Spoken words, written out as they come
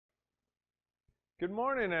Good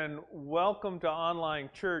morning and welcome to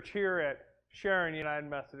online church here at Sharon United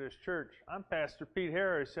Methodist Church. I'm Pastor Pete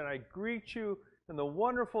Harris and I greet you in the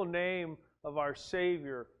wonderful name of our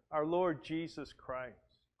Savior, our Lord Jesus Christ.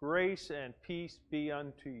 Grace and peace be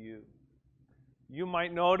unto you. You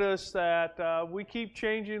might notice that we keep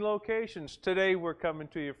changing locations. Today we're coming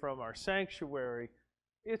to you from our sanctuary.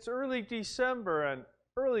 It's early December in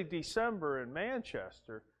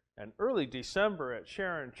Manchester, and early December at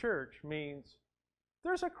Sharon Church means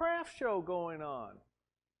there's a craft show going on.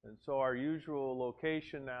 And so our usual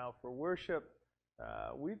location now for worship,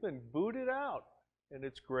 we've been booted out, and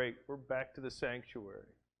it's great. We're back to the sanctuary.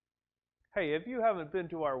 Hey, if you haven't been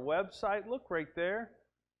to our website, look right there,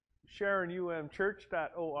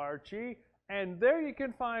 sharonumchurch.org, and there you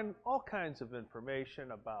can find all kinds of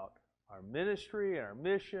information about our ministry and our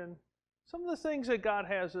mission, some of the things that God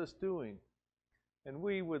has us doing. And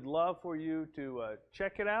we would love for you to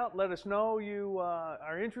check it out. Let us know you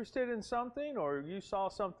are interested in something or you saw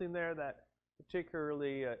something there that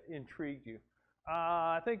particularly intrigued you.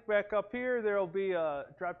 I think back up here there will be a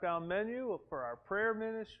drop-down menu for our prayer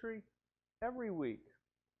ministry every week.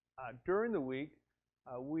 During the week,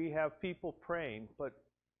 we have people praying, but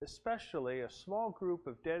especially a small group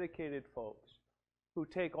of dedicated folks who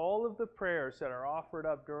take all of the prayers that are offered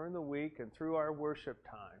up during the week and through our worship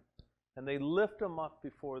time, and they lift them up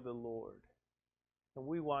before the Lord. And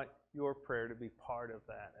we want your prayer to be part of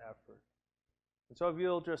that effort. And so if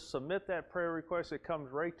you'll just submit that prayer request, it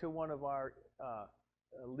comes right to one of our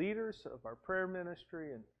leaders of our prayer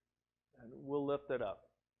ministry, and we'll lift it up.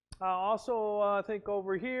 Also, I think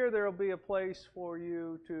over here there will be a place for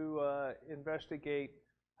you to investigate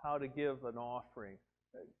how to give an offering.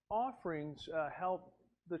 Offerings help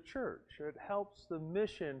the church. It helps the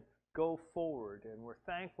mission go forward, and we're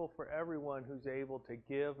thankful for everyone who's able to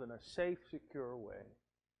give in a safe, secure way.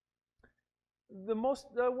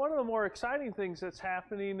 One of the more exciting things that's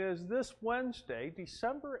happening is this Wednesday,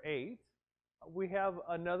 December 8th, we have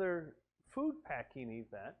another food packing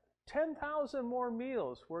event. 10,000 more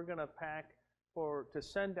meals we're going to pack to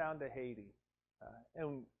send down to Haiti.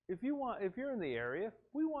 And if you're in the area,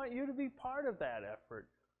 we want you to be part of that effort.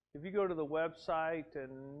 If you go to the website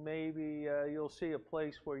and maybe you'll see a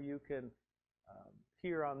place where you can,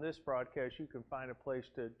 here on this broadcast, you can find a place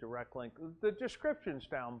to direct link. The description's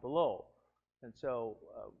down below. And so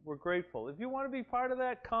we're grateful. If you want to be part of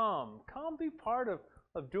that, come be part of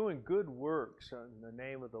doing good works in the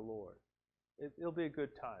name of the Lord. It'll be a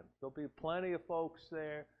good time. There'll be plenty of folks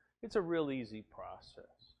there. It's a real easy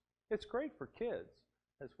process. It's great for kids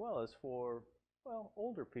as well as for,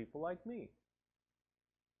 older people like me.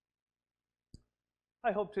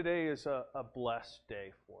 I hope today is a blessed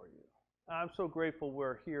day for you. I'm so grateful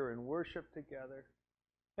we're here in worship together.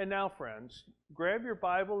 And now, friends, grab your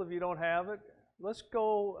Bible if you don't have it. Let's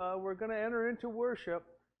go. We're going to enter into worship,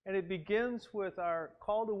 and it begins with our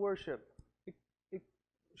call to worship.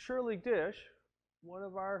 Shirley Dish, one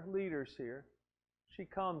of our leaders here, she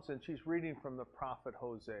comes and she's reading from the prophet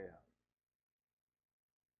Hosea.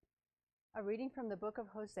 A reading from the book of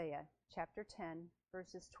Hosea, chapter 10,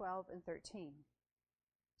 verses 12 and 13.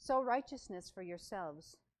 Sow righteousness for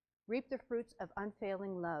yourselves, reap the fruits of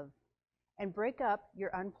unfailing love, and break up your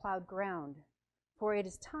unplowed ground, for it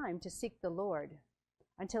is time to seek the Lord,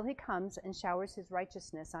 until he comes and showers his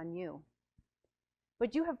righteousness on you.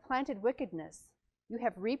 But you have planted wickedness, you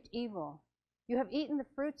have reaped evil, you have eaten the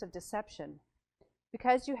fruits of deception,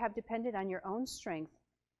 because you have depended on your own strength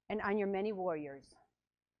and on your many warriors.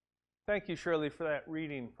 Thank you, Shirley, for that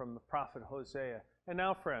reading from the prophet Hosea. And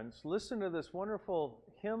now, friends, listen to this wonderful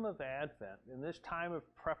hymn of Advent in this time of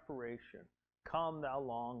preparation. Come, thou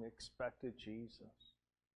long expected Jesus.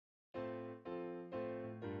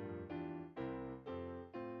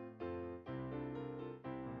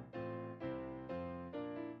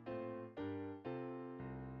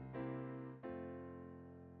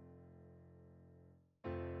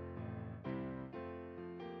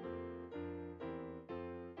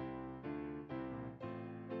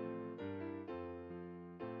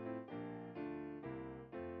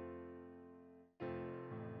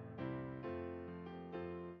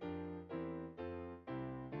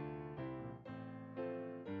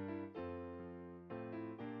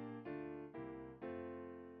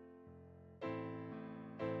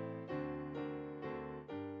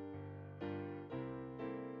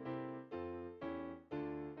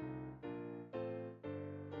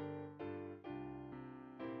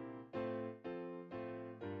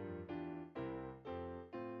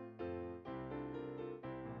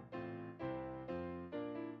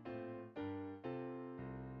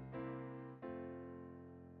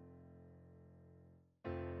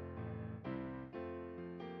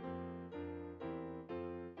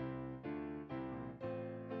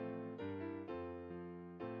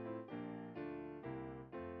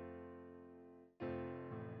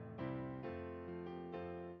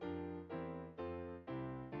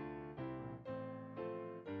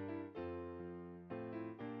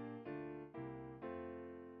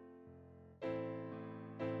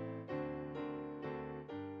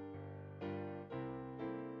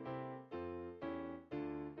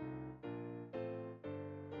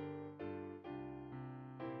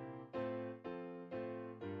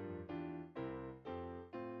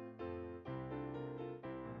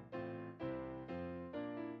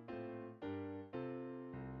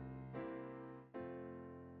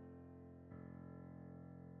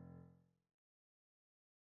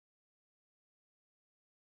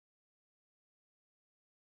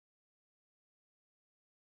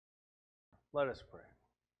 Let us pray.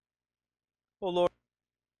 O Lord,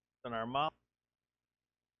 in our mouths,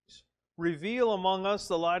 reveal among us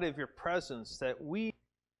the light of your presence, that we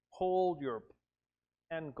hold your power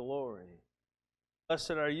and glory.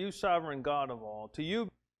 Blessed are you, sovereign God of all. To you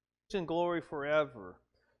be praise and glory forever.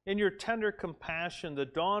 In your tender compassion, the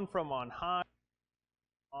dawn from on high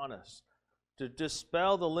on us, to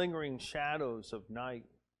dispel the lingering shadows of night.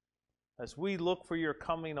 As we look for your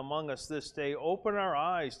coming among us this day, open our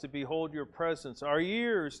eyes to behold your presence, our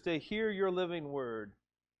ears to hear your living word.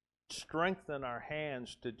 Strengthen our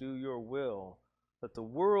hands to do your will, that the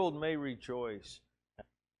world may rejoice.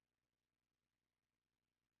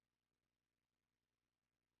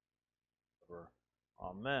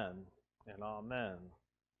 Amen and amen.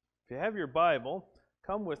 If you have your Bible,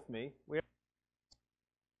 come with me.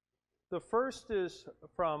 The first is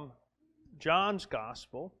from John's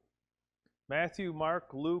Gospel. Matthew, Mark,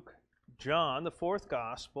 Luke, John, the fourth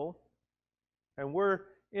Gospel. And we're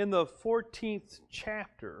in the 14th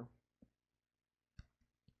chapter.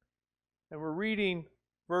 And we're reading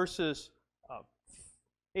verses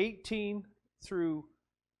 18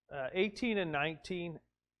 and 19,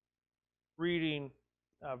 reading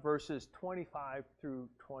verses 25 through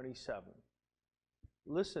 27.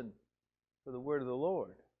 Listen for the word of the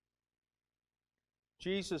Lord.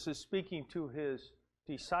 Jesus is speaking to his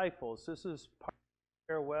disciples. This is part of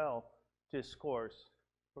the farewell discourse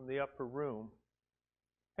from the upper room.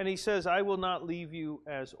 And he says, I will not leave you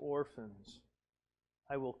as orphans.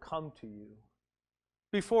 I will come to you.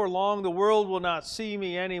 Before long, the world will not see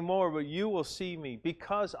me anymore, but you will see me,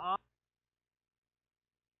 because I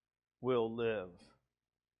will live.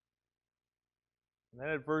 And then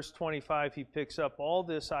at verse 25, he picks up, all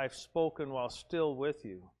this I've spoken while still with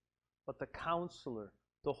you. But the Counselor,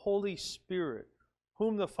 the Holy Spirit,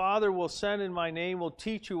 whom the Father will send in my name, will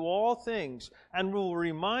teach you all things and will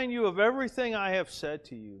remind you of everything I have said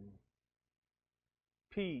to you.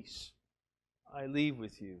 Peace I leave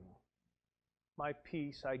with you. My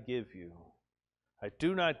peace I give you. I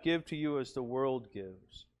do not give to you as the world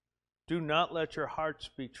gives. Do not let your hearts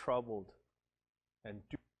be troubled, and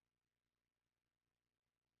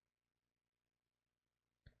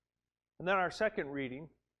then our second reading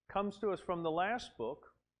comes to us from the last book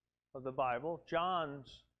of the Bible,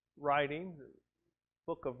 John's writing, the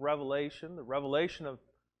book of Revelation, the revelation of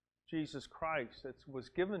Jesus Christ that was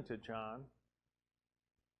given to John.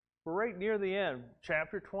 We're right near the end,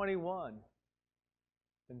 chapter 21.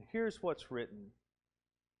 And here's what's written.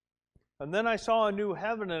 And then I saw a new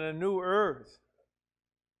heaven and a new earth.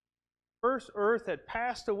 First earth had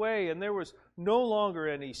passed away, and there was no longer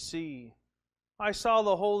any sea. I saw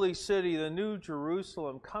the holy city, the new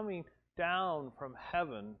Jerusalem, coming down from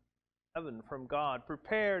heaven from God,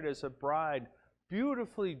 prepared as a bride,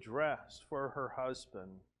 beautifully dressed for her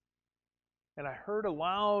husband. And I heard a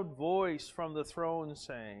loud voice from the throne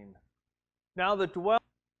saying, now the dwelling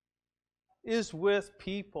is with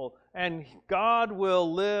people, and God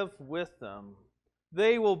will live with them.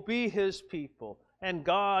 They will be his people, and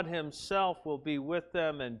God himself will be with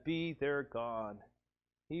them and be their God.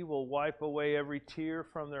 He will wipe away every tear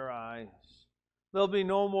from their eyes. There'll be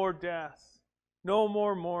no more death, no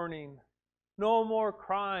more mourning, no more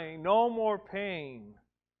crying, no more pain,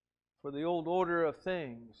 for the old order of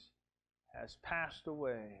things has passed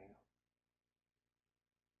away.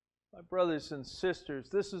 My brothers and sisters,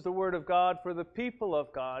 this is the word of God for the people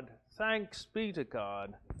of God. Thanks be to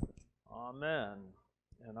God. Amen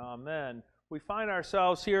and amen. We find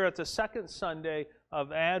ourselves here at the second Sunday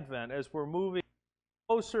of Advent as we're moving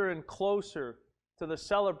closer and closer to the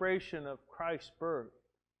celebration of Christ's birth.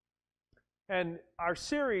 And our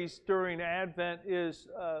series during Advent is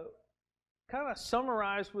kind of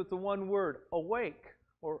summarized with the one word, awake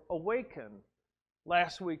or awaken.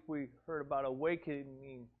 Last week we heard about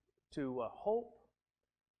awakening to hope.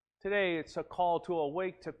 Today it's a call to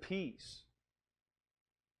awake to peace.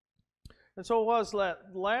 And so it was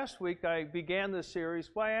last week I began this series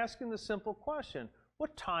by asking the simple question,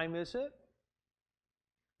 what time is it?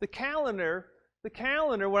 The calendar,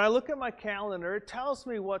 when I look at my calendar, it tells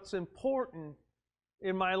me what's important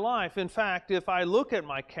in my life. In fact, if I look at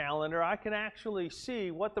my calendar, I can actually see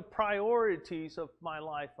what the priorities of my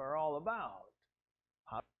life are all about.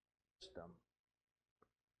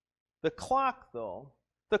 The clock, though,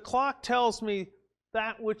 the clock tells me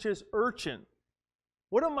that which is urgent.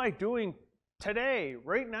 What am I doing today,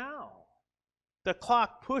 right now? The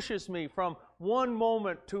clock pushes me from one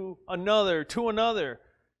moment to another,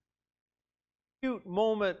 acute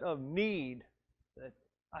moment of need that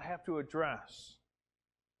I have to address.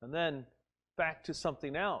 And then back to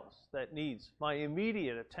something else that needs my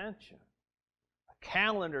immediate attention. A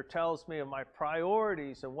calendar tells me of my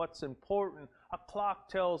priorities and what's important. A clock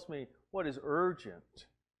tells me what is urgent.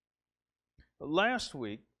 Last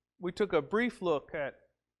week, we took a brief look at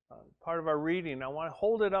part of our reading. I want to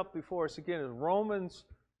hold it up before us again. It's Romans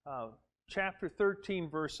chapter 13,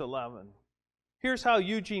 verse 11. Here's how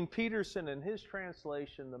Eugene Peterson, in his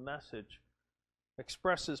translation, The Message,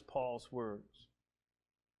 expresses Paul's words.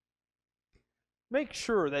 Make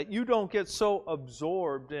sure that you don't get so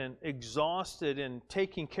absorbed and exhausted in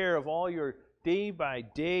taking care of all your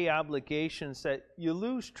day-by-day obligations that you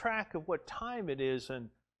lose track of what time it is and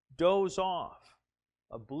doze off,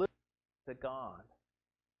 oblivious to God.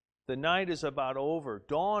 The night is about over.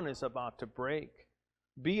 Dawn is about to break.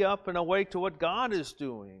 Be up and awake to what God is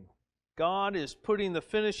doing. God is putting the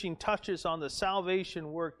finishing touches on the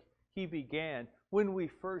salvation work He began when we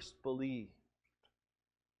first believed.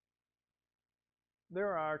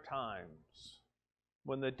 There are times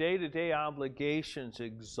when the day-to-day obligations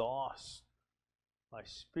exhaust my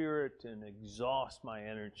spirit and exhaust my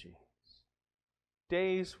energies.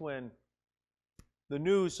 Days when the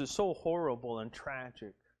news is so horrible and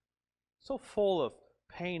tragic, so full of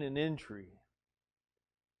pain and injury,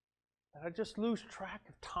 that I just lose track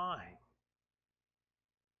of time.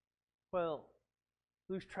 Well,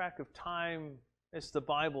 lose track of time as the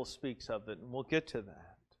Bible speaks of it, and we'll get to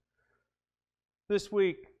that. This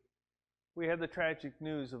week, we had the tragic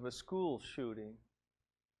news of a school shooting.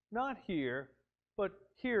 Not here, but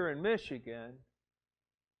here in Michigan.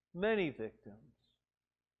 Many victims.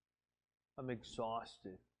 I'm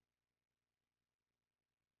exhausted.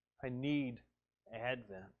 I need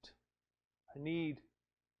Advent. I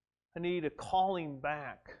need a calling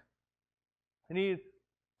back. I need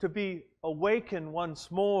to be awakened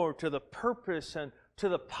once more to the purpose and to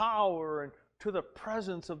the power and to the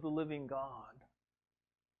presence of the living God.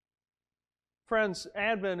 Friends,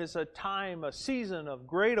 Advent is a time, a season of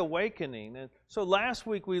great awakening. And so last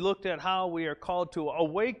week we looked at how we are called to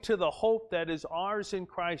awake to the hope that is ours in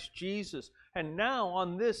Christ Jesus. And now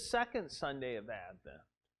on this second Sunday of Advent,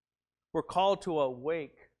 we're called to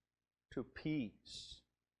awake to peace.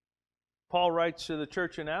 Paul writes to the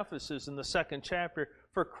church in Ephesus in the 2nd chapter,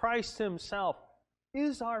 "For Christ Himself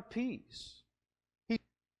is our peace. He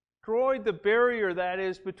destroyed the barrier that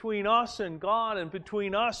is between us and God and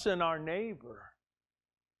between us and our neighbor.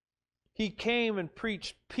 He came and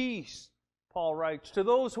preached peace," Paul writes, "to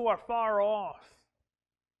those who are far off,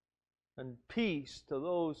 and peace to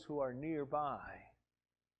those who are nearby."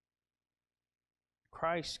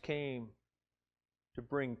 Christ came to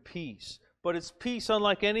bring peace. But it's peace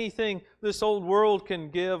unlike anything this old world can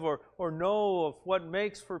give or know of what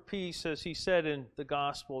makes for peace, as he said in the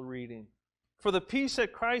gospel reading. For the peace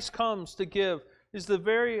that Christ comes to give is the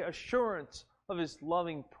very assurance of His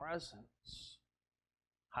loving presence.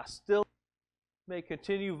 Hostility may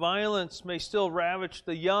continue, violence may still ravage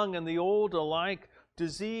the young and the old alike.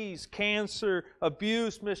 Disease, cancer,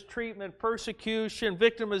 abuse, mistreatment, persecution,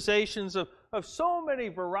 victimizations of so many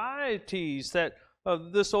varieties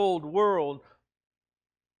of this old world.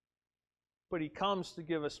 But He comes to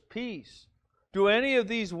give us peace. Do any of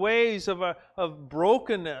these ways of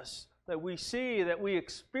brokenness that we see, that we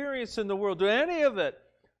experience in the world, do any of it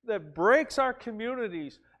that breaks our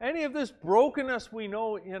communities, any of this brokenness we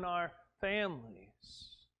know in our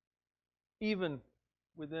families, even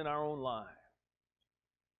within our own lives,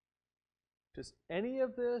 does any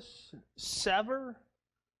of this sever,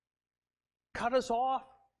 cut us off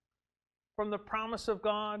from the promise of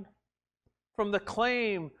God, from the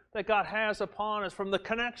claim that God has upon us, from the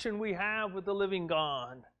connection we have with the living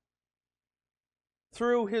God,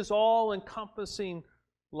 through His all-encompassing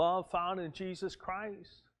love found in Jesus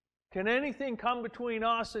Christ? Can anything come between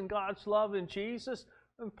us and God's love in Jesus?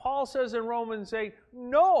 And Paul says in Romans 8,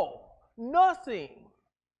 no, nothing.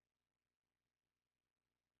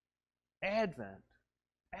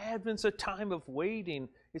 Advent's a time of waiting.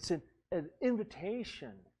 It's an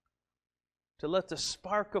invitation to let the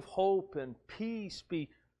spark of hope and peace be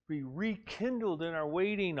rekindled in our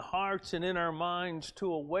waiting hearts and in our minds,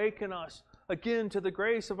 to awaken us again to the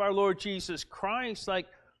grace of our Lord Jesus Christ, like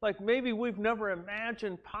maybe we've never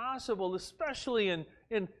imagined possible, especially in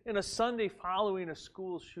a Sunday following a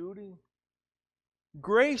school shooting.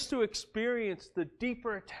 Grace to experience the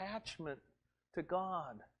deeper attachment to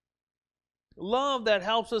God. Love that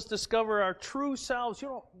helps us discover our true selves.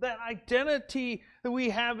 That identity that we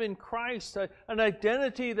have in Christ, an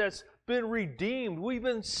identity that's been redeemed. We've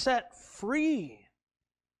been set free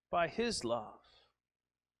by His love.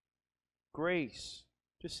 Grace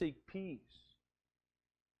to seek peace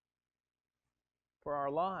for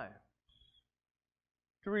our lives.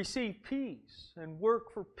 to receive peace and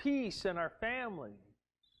work for peace in our families,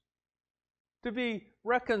 to be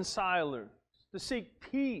reconcilers, to seek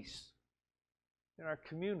peace in our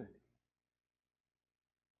community.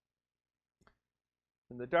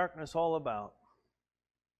 In the darkness all about,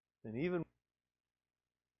 and even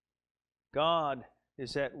God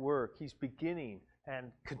is at work. He's beginning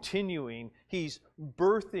and continuing. He's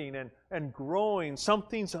birthing and growing.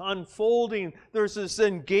 Something's unfolding. There's this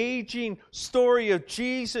engaging story of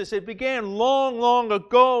Jesus. It began long, long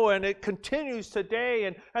ago, and it continues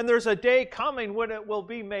today. And there's a day coming when it will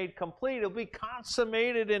be made complete. It'll be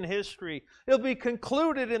consummated in history. It'll be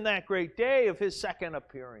concluded in that great day of His second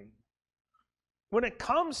appearing. When it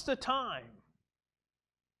comes to time,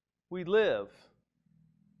 we live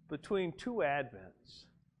between two advents.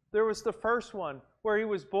 There was the first one where He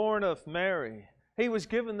was born of Mary. He was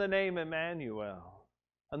given the name Emmanuel.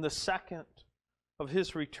 And the second of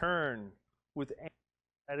His return with angels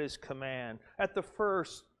at His command. At the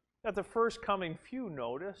first coming, few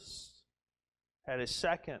notice. At His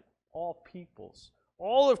second, all peoples,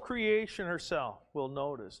 all of creation herself will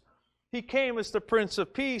notice. He came as the Prince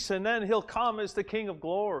of Peace, and then He'll come as the King of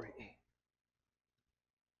Glory.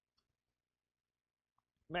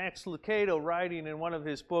 Max Lucado, writing in one of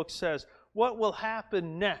his books, says, what will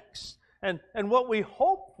happen next, and what we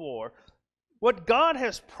hope for, what God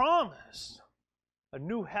has promised, a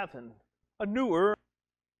new heaven, a new earth,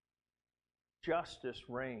 justice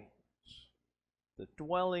reigns. The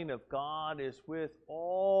dwelling of God is with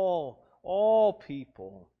all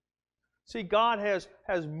people. See, God has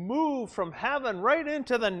moved from heaven right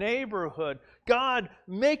into the neighborhood. God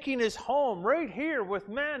making His home right here with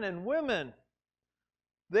men and women.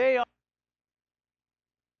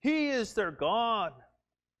 He is their God.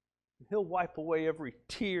 He'll wipe away every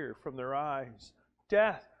tear from their eyes.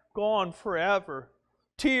 Death gone forever.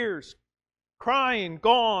 Tears, crying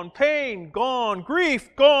gone. Pain gone.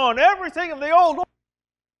 Grief gone. Everything of the old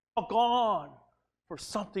all gone. For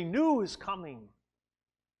something new is coming.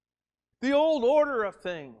 The old order of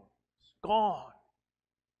things gone.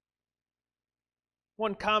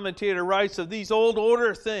 One commentator writes of these old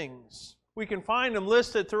order things. We can find them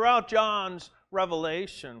listed throughout John's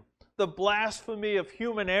Revelation. The blasphemy of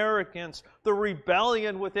human arrogance, the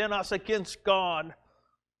rebellion within us against God,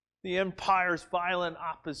 the empire's violent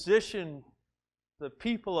opposition, the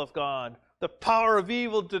people of God, the power of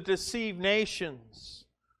evil to deceive nations,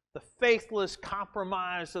 the faithless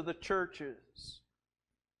compromise of the churches,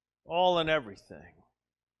 all in everything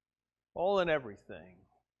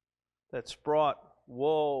that's brought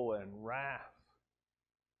woe and wrath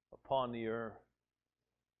upon the earth.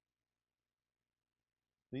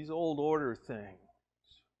 These old order things.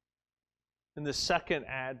 In the second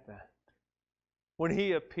advent, when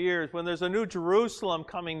He appears, when there's a new Jerusalem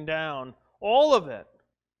coming down, all of it,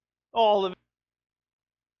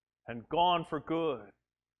 and gone for good.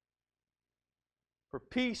 For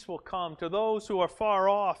peace will come to those who are far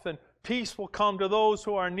off, and peace will come to those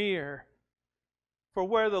who are near. For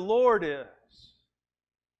where the Lord is,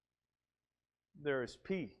 there is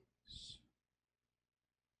peace.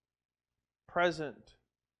 Present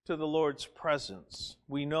to the Lord's presence,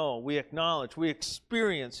 we know, we acknowledge, we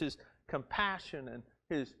experience His compassion and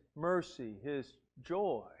His mercy, His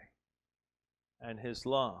joy, and His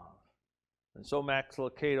love. And so Max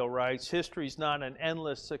Lucado writes, history is not an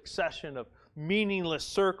endless succession of meaningless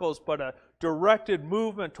circles, but a directed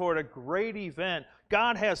movement toward a great event.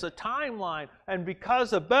 God has a timeline, and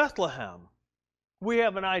because of Bethlehem, we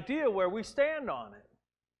have an idea where we stand on it.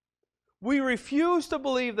 We refuse to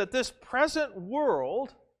believe that this present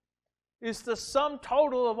world is the sum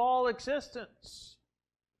total of all existence.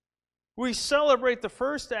 We celebrate the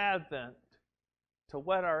first advent to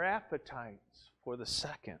whet our appetites for the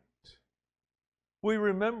second. We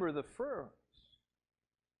remember the first.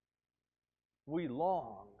 We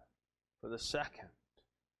long for the second.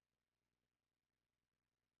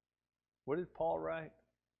 What did Paul write?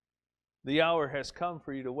 The hour has come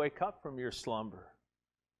for you to wake up from your slumber,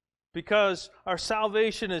 because our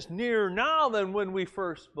salvation is nearer now than when we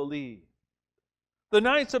first believed. The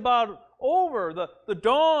night's about over. The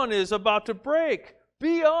dawn is about to break.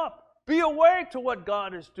 Be up. Be awake to what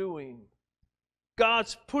God is doing.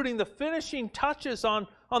 God's putting the finishing touches on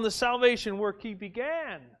the salvation work He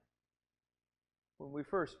began when we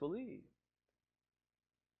first believed.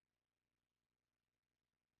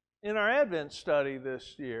 In our Advent study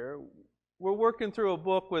this year, we're working through a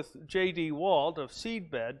book with J.D. Walt of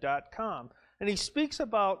Seedbed.com, and he speaks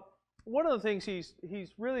about one of the things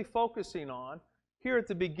he's really focusing on here at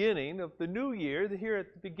the beginning of the new year, here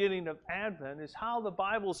at the beginning of Advent, is how the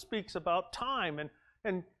Bible speaks about time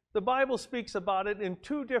and the Bible speaks about it in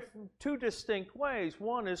two distinct ways.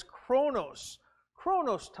 One is chronos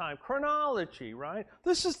time, chronology, right?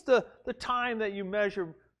 This is the time that you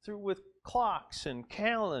measure through with clocks and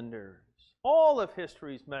calendars. All of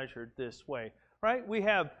history is measured this way, right? We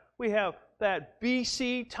have that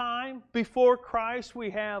BC time before Christ. We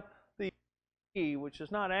have the E, which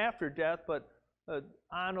is not after death, but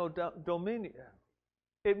Anno Domini.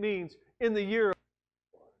 It means in the year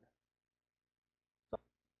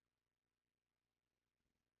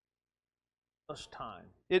of time.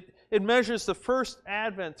 It measures the first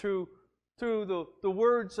advent through the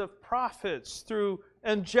words of prophets, through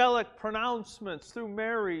angelic pronouncements, through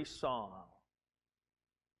Mary's song.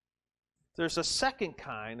 There's a second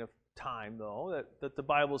kind of time, though, that the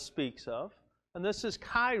Bible speaks of, and this is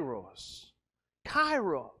kairos.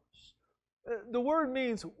 Kairos. The word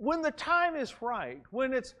means when the time is right,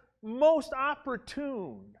 when it's most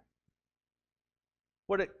opportune.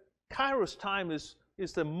 Kairos time is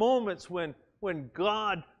the moments when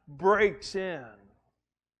God breaks in.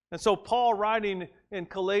 And so Paul, writing in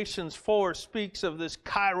Galatians 4, speaks of this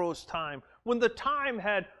kairos time, when the time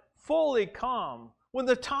had fully come, when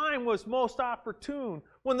the time was most opportune,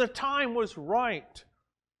 when the time was right.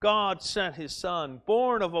 God sent His Son,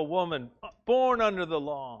 born of a woman, born under the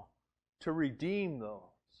law, to redeem those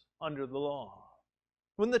under the law.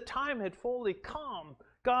 When the time had fully come,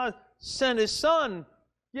 God sent His Son,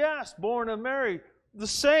 yes, born of Mary, the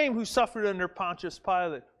same who suffered under Pontius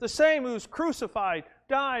Pilate, the same who was crucified,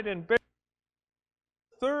 died, and buried.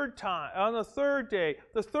 On the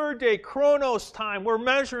third day, chronos time, we're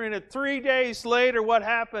measuring it 3 days later. What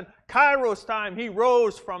happened? Kairos time, He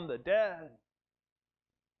rose from the dead.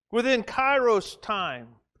 Within kairos time,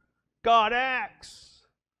 God acts.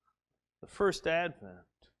 The first advent.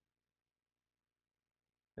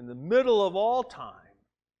 In the middle of all time,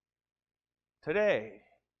 today,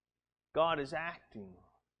 God is acting.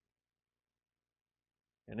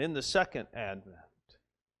 And in the second advent,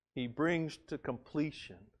 He brings to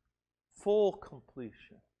completion, full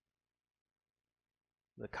completion,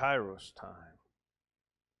 the kairos time.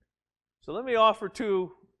 So let me offer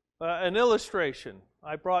an illustration.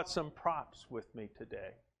 I brought some props with me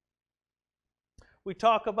today. We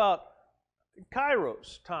talk about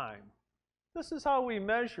kairos time. This is how we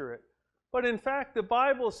measure it. But in fact, the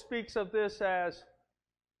Bible speaks of this as,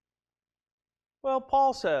 well,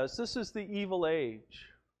 Paul says, this is the evil age.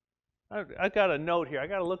 I got a note here. I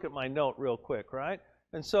got to look at my note real quick, right?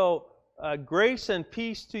 And so, grace and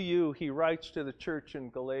peace to you, he writes to the church in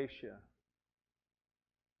Galatia.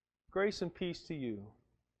 Grace and peace to you.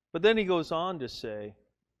 But then he goes on to say,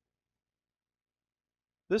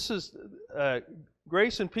 this is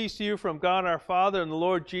grace and peace to you from God our Father and the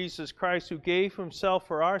Lord Jesus Christ, who gave Himself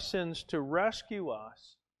for our sins to rescue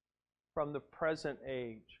us from the present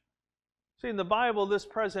age. See, in the Bible, this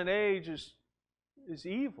present age is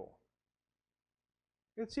evil.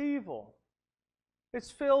 It's evil.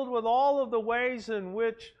 It's filled with all of the ways in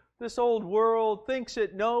which this old world thinks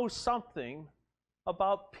it knows something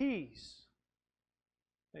about peace,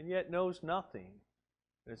 and yet knows nothing.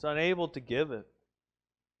 It's unable to give it.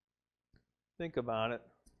 Think about it.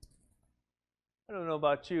 I don't know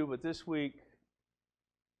about you, but this week,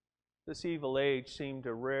 this evil age seemed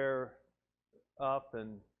to rear up,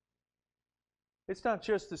 and it's not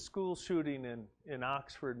just the school shooting in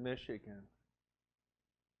Oxford, Michigan.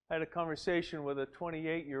 I had a conversation with a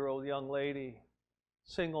 28-year-old young lady,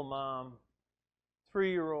 single mom,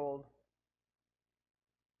 3-year-old.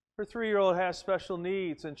 Her 3-year-old has special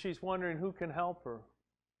needs, and she's wondering who can help her.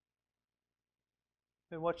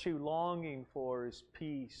 And what she's longing for is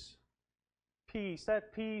peace. Peace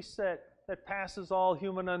that passes all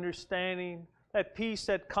human understanding. That peace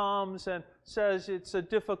that comes and says it's a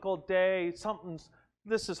difficult day,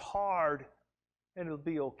 this is hard, and it'll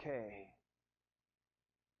be okay.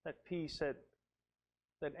 That peace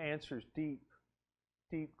that answers deep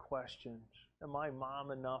questions. Am I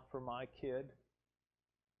mom enough for my kid?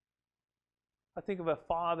 I think of a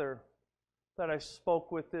father that I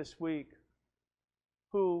spoke with this week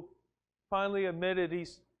who finally admitted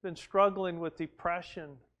he's been struggling with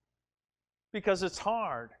depression because it's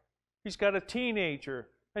hard. He's got a teenager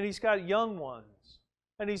and he's got young ones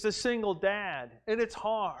and he's a single dad and it's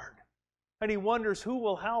hard. And he wonders who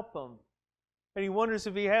will help him. And he wonders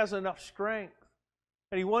if he has enough strength.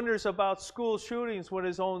 And he wonders about school shootings when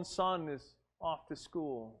his own son is off to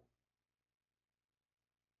school.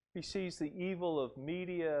 He sees the evil of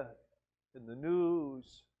media and the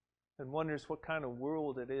news and wonders what kind of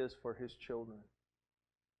world it is for his children.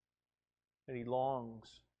 And he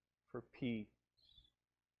longs for peace.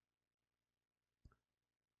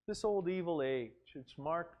 This old evil age It's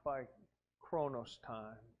marked by Chronos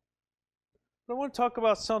time. But I want to talk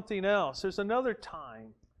about something else. There's another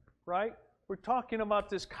time, right? We're talking about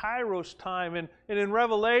this Kairos time, and in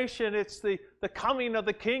Revelation, it's the coming of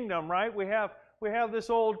the kingdom, right? We have this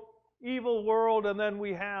old evil world, and then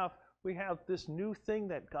we have this new thing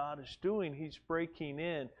that God is doing. He's breaking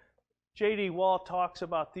in. J.D. Wall talks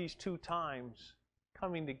about these two times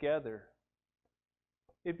coming together.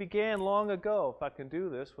 It began long ago, if I can do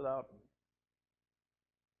this without...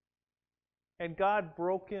 And God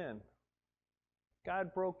broke in.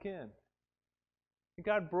 God broke in. And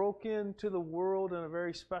God broke into the world in a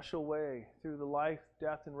very special way through the life,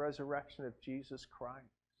 death, and resurrection of Jesus Christ.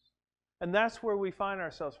 And that's where we find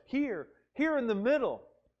ourselves. Here in the middle.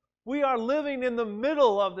 We are living in the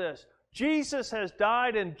middle of this. Jesus has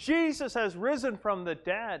died and Jesus has risen from the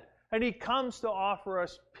dead. And He comes to offer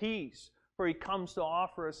us peace. For He comes to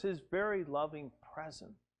offer us His very loving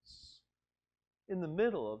presence. In the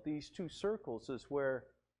middle of these two circles is where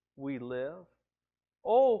we live.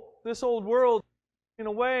 Oh, this old world in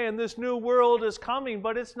a way, and this new world is coming,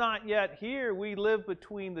 but it's not yet here. We live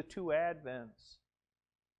between the two advents.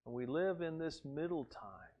 And we live in this middle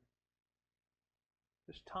time.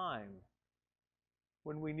 This time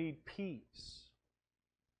when we need peace.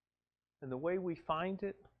 And the way we find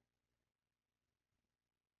it,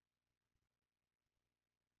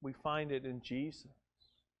 we find it in Jesus.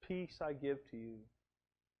 Peace I give to you.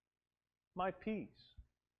 My peace,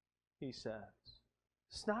 He says.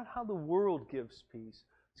 It's not how the world gives peace.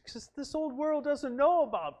 It's because this old world doesn't know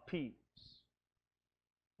about peace.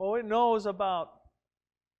 Oh, it knows about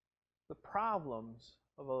the problems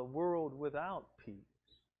of a world without peace.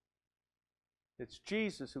 It's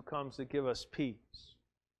Jesus who comes to give us peace.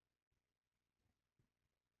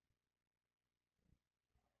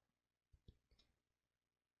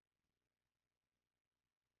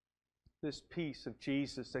 This peace of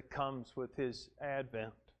Jesus that comes with His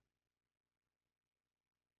advent.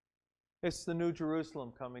 It's the New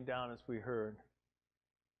Jerusalem coming down, as we heard.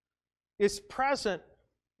 It's present,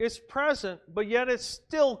 but yet it's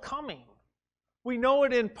still coming. We know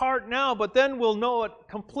it in part now, but then we'll know it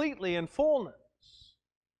completely in fullness.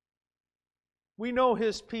 We know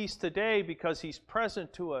His peace today because He's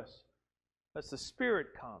present to us as the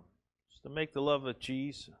Spirit comes to make the love of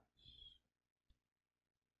Jesus.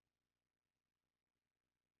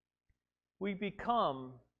 We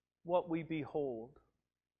become what we behold.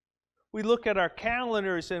 We look at our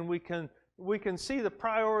calendars and we can see the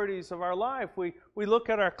priorities of our life. We look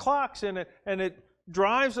at our clocks and it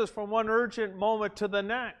drives us from one urgent moment to the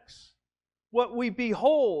next. What we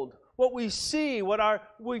behold, what we see,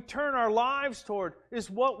 we turn our lives toward is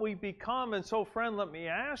what we become. And so, friend, let me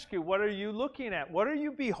ask you, what are you looking at? What are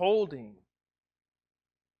you beholding?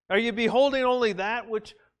 Are you beholding only that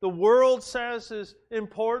which the world says is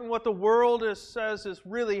important, what the world says is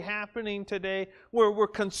really happening today, where we're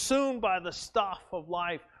consumed by the stuff of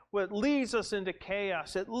life, what leads us into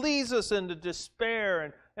chaos, it leads us into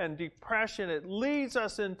despair and depression, it leads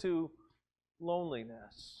us into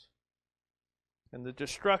loneliness and the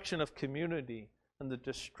destruction of community and the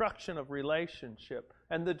destruction of relationship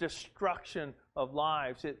and the destruction of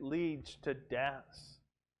lives. It leads to death.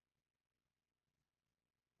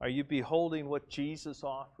 Are you beholding what Jesus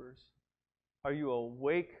offers? Are you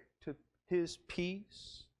awake to His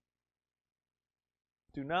peace?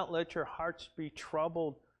 Do not let your hearts be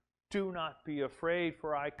troubled. Do not be afraid,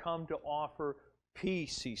 for I come to offer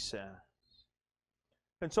peace, He says.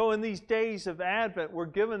 And so in these days of Advent, we're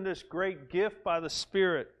given this great gift by the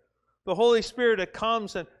Spirit. The Holy Spirit that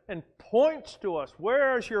comes and points to us.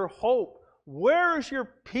 Where is your hope? Where is your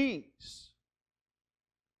peace?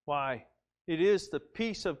 Why? It is the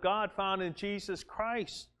peace of God found in Jesus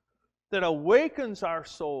Christ that awakens our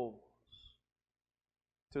souls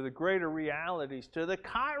to the greater realities, to the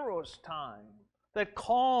Kairos time, that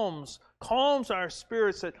calms our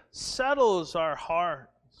spirits, that settles our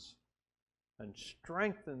hearts and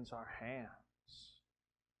strengthens our hands.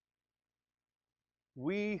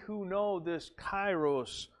 We who know this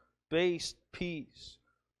Kairos-based peace,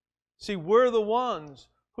 see, we're the ones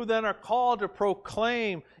who then are called to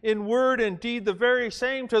proclaim in word and deed the very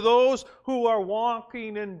same to those who are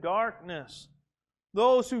walking in darkness,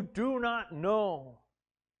 those who do not know.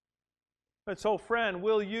 And so, friend,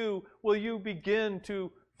 will you begin to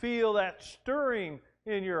feel that stirring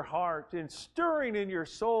in your heart and stirring in your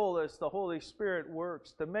soul as the Holy Spirit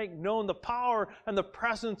works to make known the power and the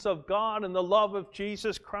presence of God and the love of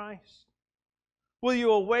Jesus Christ? Will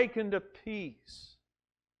you awaken to peace?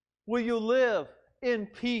 Will you live in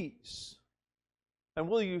peace? And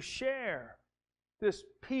will you share this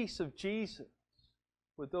peace of Jesus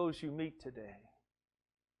with those you meet today?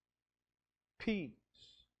 peace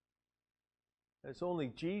as only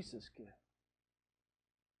Jesus gives.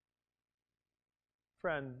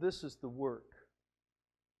 Friend, this is the work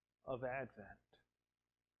of Advent.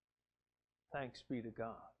 Thanks be to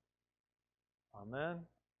God. Amen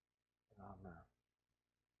and amen.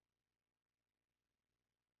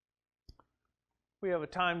 We have a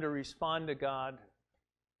time to respond to God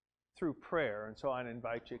through prayer, and so I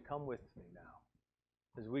invite you to come with me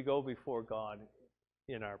now as we go before God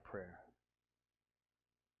in our prayer.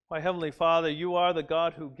 My Heavenly Father, you are the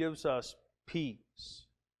God who gives us peace.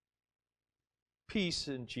 Peace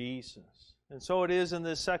in Jesus. And so it is in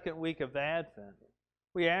this second week of Advent.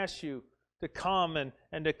 We ask you to come and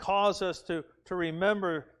to cause us to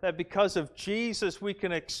remember that because of Jesus we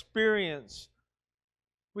can experience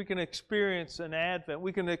an Advent.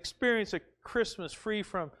 We can experience a Christmas free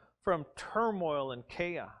from turmoil and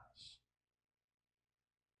chaos.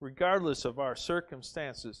 Regardless of our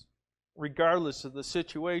circumstances, regardless of the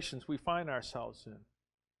situations we find ourselves in.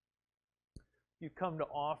 You come to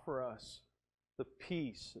offer us the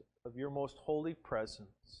peace of your most holy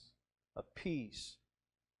presence, a peace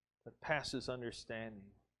that passes understanding.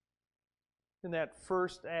 In that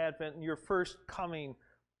first Advent, in your first coming,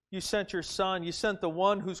 you sent your Son. You sent the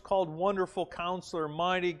one who's called Wonderful Counselor,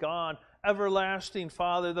 Mighty God, Everlasting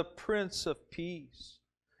Father, the Prince of Peace.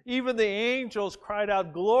 Even the angels cried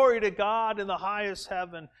out, "Glory to God in the highest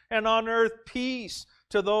heaven, and on earth peace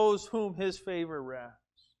to those whom His favor rests."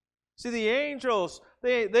 See, the angels,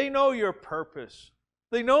 they know your purpose.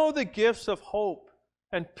 They know the gifts of hope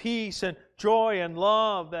and peace and joy and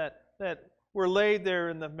love that were laid there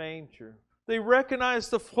in the manger. They recognize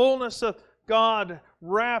the fullness of God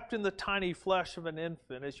wrapped in the tiny flesh of an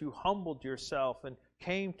infant as you humbled yourself and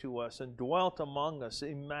came to us and dwelt among us,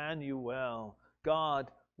 Emmanuel,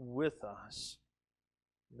 God with us,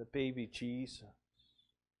 the baby Jesus.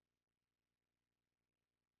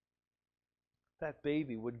 That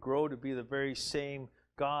baby would grow to be the very same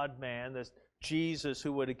God-man, this Jesus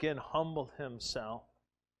who would again humble Himself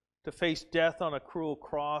to face death on a cruel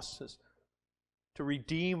cross, to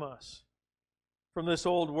redeem us from this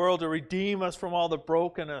old world, to redeem us from all the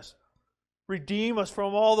brokenness, redeem us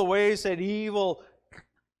from all the ways that evil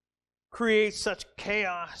creates such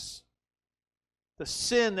chaos, the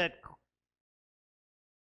sin that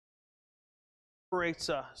separates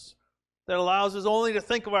us, that allows us only to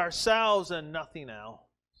think of ourselves and nothing else.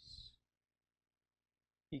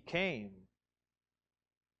 He came,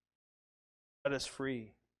 set us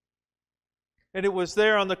free. And it was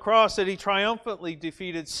there on the cross that He triumphantly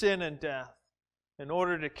defeated sin and death in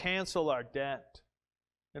order to cancel our debt,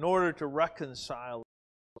 in order to reconcile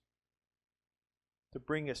us, to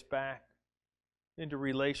bring us back into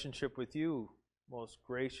relationship with you, most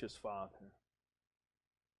gracious Father.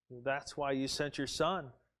 That's why you sent your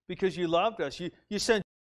Son, because you loved us. You sent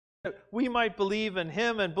that we might believe in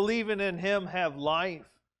Him, and believing in Him have life,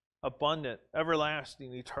 abundant,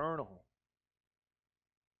 everlasting, eternal.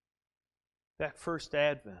 That first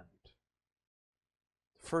Advent,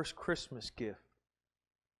 first Christmas gift,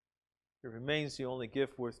 it remains the only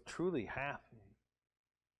gift worth truly having.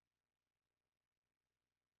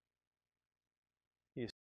 He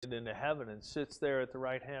ascended into heaven and sits there at the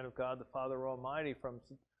right hand of God the Father Almighty,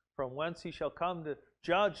 from whence He shall come to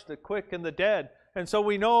judge the quick and the dead. And so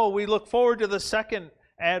we look forward to the second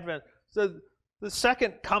Advent, the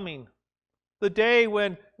second coming, the day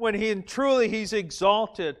when He's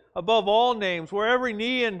exalted above all names, where every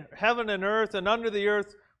knee in heaven and earth and under the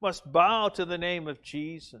earth must bow to the name of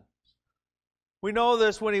Jesus. We know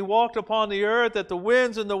this when He walked upon the earth, that the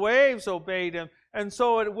winds and the waves obeyed Him, and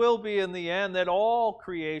so it will be in the end that all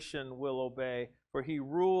creation will obey, for He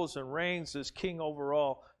rules and reigns as King over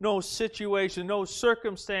all. No situation, no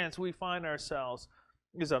circumstance we find ourselves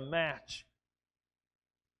is a match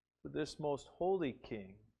for this most holy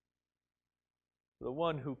King, the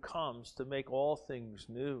one who comes to make all things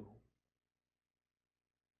new.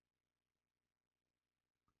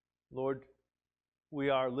 Lord, we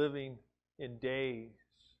are living in days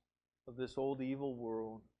of this old evil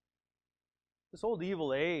world, this old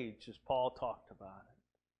evil age, as Paul talked about it.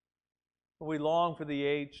 And we long for the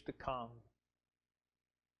age to come.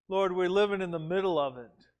 Lord, we're living in the middle of it.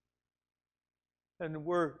 And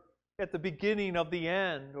we're at the beginning of the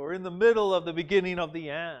end, or in the middle of the beginning of the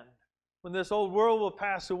end, when this old world will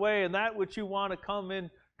pass away and that which you want to come in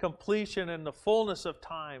completion in the fullness of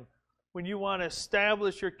time, when you want to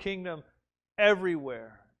establish your kingdom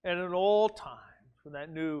everywhere and at all times, when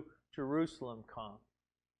that new Jerusalem comes.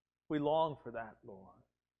 We long for that, Lord.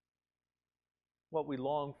 What we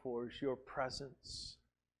long for is your presence.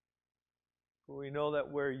 For we know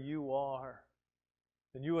that where you are,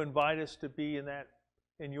 And you invite us to be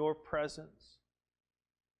in your presence.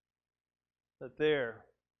 That there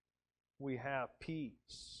we have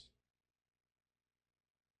peace.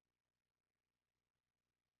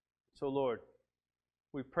 So, Lord,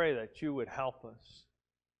 we pray that you would help us.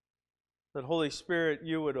 That, Holy Spirit,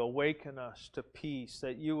 you would awaken us to peace.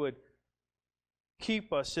 That you would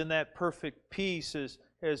keep us in that perfect peace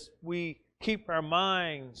as we keep our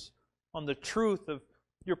minds on the truth of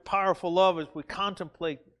your powerful love as we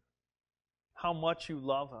contemplate how much you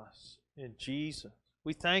love us in Jesus.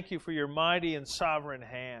 We thank you for your mighty and sovereign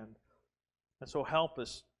hand. And so help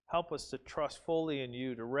us to trust fully in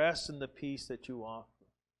you, to rest in the peace that you offer.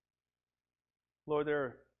 Lord,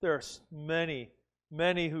 there are many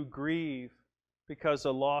who grieve because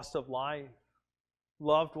of loss of life,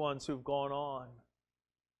 loved ones who've gone on.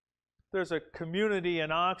 There's a community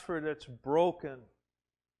in Oxford that's broken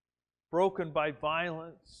by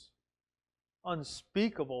violence,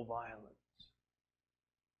 unspeakable violence.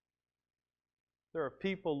 There are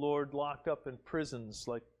people, Lord, locked up in prisons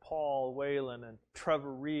like Paul Whelan and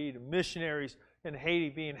Trevor Reed, missionaries in Haiti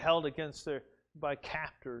being held by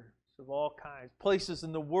captors of all kinds, places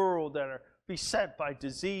in the world that are beset by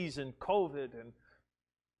disease and COVID, and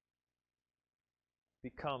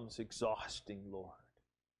becomes exhausting, Lord,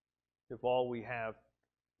 if all we have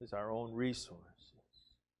is our own resources.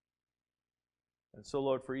 And so,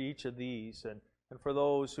 Lord, for each of these, and for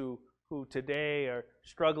those who today are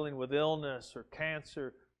struggling with illness or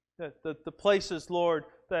cancer, the places, Lord,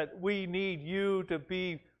 that we need you to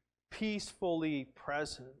be peacefully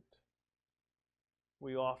present,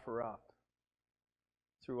 we offer up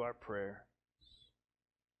through our prayers.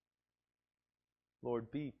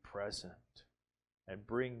 Lord, be present and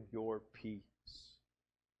bring your peace.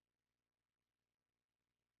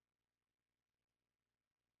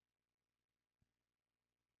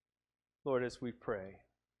 Lord, as we pray,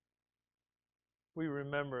 we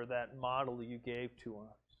remember that model you gave to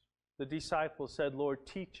us. The disciples said, Lord,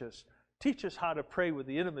 teach us how to pray with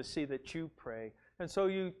the intimacy that you pray. And so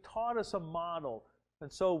you taught us a model,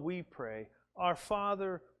 and so we pray, Our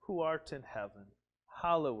Father who art in heaven,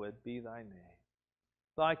 hallowed be thy name.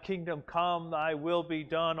 Thy kingdom come, thy will be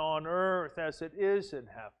done on earth as it is in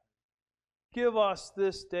heaven. Give us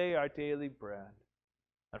this day our daily bread,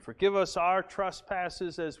 and forgive us our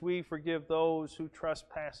trespasses as we forgive those who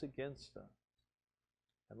trespass against us.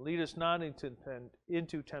 And lead us not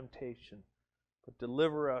into temptation, but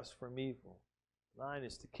deliver us from evil. Thine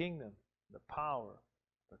is the kingdom, the power,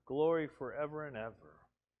 the glory forever and ever.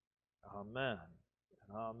 Amen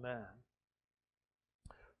and amen.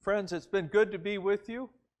 Friends, it's been good to be with you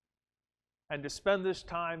and to spend this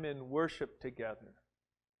time in worship together.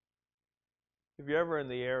 If you're ever in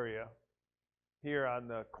the area, here on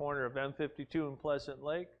the corner of M52 and Pleasant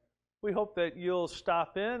Lake, we hope that you'll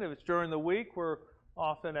stop in. If it's during the week, we're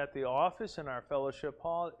often at the office in our fellowship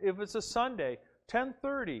hall. If it's a Sunday,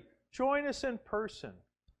 10:30, join us in person.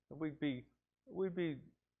 We'd be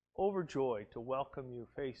overjoyed to welcome you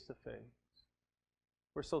face to face.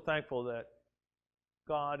 We're so thankful that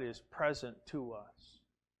God is present to us.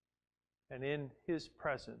 And in His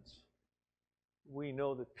presence, we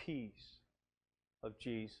know the peace of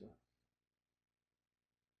Jesus.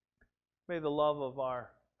 May the love of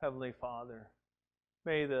our Heavenly Father,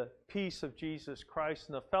 may the peace of Jesus Christ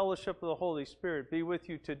and the fellowship of the Holy Spirit be with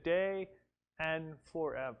you today and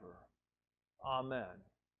forever. Amen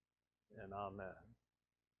and amen.